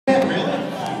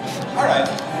All right.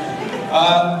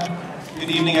 Good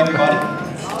evening, everybody.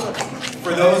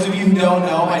 For those of you who don't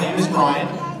know, my name is Brian.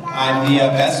 I'm the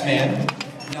best man.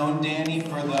 I've known Danny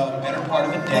for the better part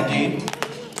of a decade.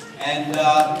 And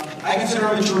I consider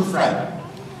him a true friend.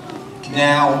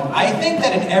 Now, I think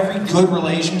that in every good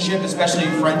relationship, especially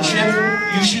a friendship,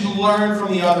 you should learn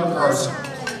from the other person.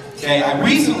 Okay, I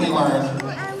recently learned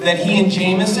that he and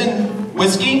Jameson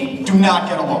whiskey do not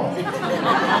get along.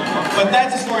 But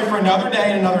that's a story for another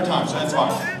day and another time, so that's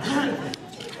fine.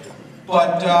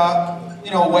 But,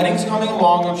 you know, a wedding's coming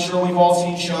along. I'm sure we've all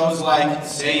seen shows like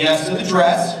Say Yes to the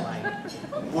Dress,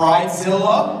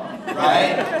 Bridezilla,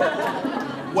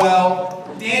 right?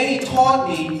 Well, Danny taught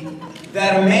me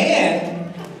that a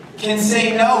man can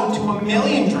say no to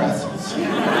 1,000,000 dresses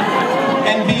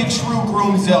and be a true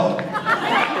groomzilla.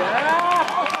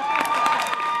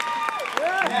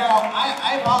 Now,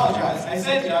 I apologize. I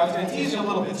said I was going to tease you a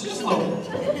little bit, just a little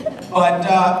bit. But,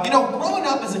 you know, growing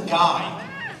up as a guy,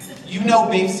 you know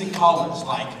basic colors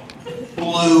like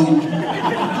blue,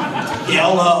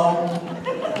 yellow,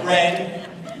 red.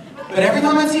 But every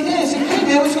time I'd see Dan, I'd say, hey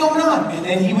man, what's going on? And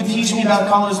then he would teach me about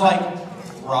colors like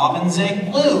robin's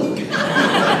egg blue,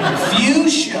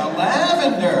 fuchsia,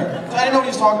 lavender. So I didn't know what he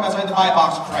was talking about, so I had to buy a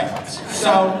box of crayons.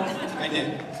 So, I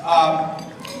did.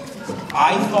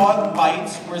 I thought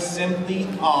lights were simply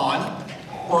on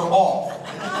or off.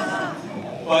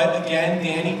 But again,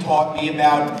 Danny taught me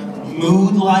about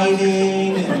mood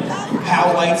lighting and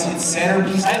how lights hit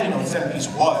centerpiece. I didn't know what centerpiece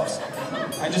was.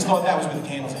 I just thought that was with the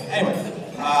candles. Anyway,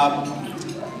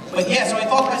 but yeah, so I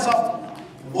thought to myself,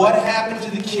 what happened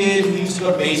to the kid who used to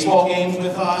go to baseball games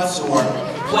with us or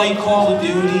play Call of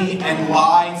Duty and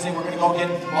lie and say we're going to go get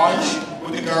lunch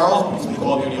with the girls? We used to play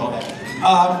Call of Duty all day.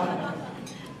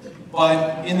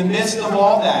 But in the midst of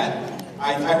all that,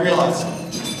 I realized something.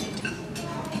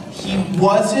 He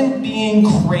wasn't being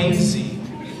crazy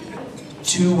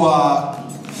to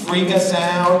freak us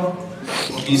out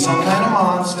or be some kind of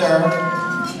monster.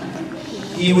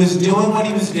 He was doing what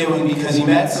he was doing because he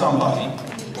met somebody,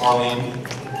 Marlene,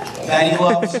 that he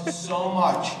loves so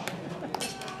much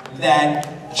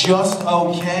that just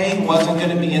okay wasn't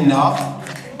going to be enough,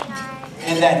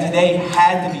 and that today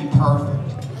had to be perfect.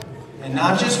 And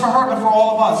not just for her, but for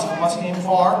all of us. Some of us came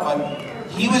far, but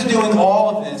he was doing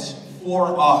all of this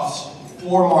for us,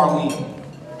 for Marlene.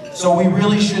 So we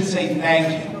really should say thank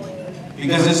you,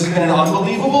 because this has been an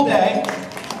unbelievable day.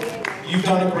 You've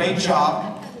done a great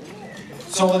job.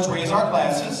 So let's raise our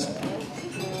glasses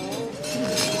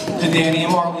to Danny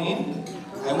and Marlene.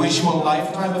 I wish you a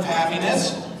lifetime of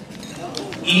happiness.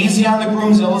 Easy on the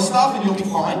groomzilla stuff and you'll be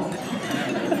fine.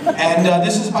 And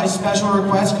this is by special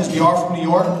request because we are from New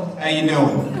York. How you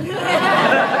doing?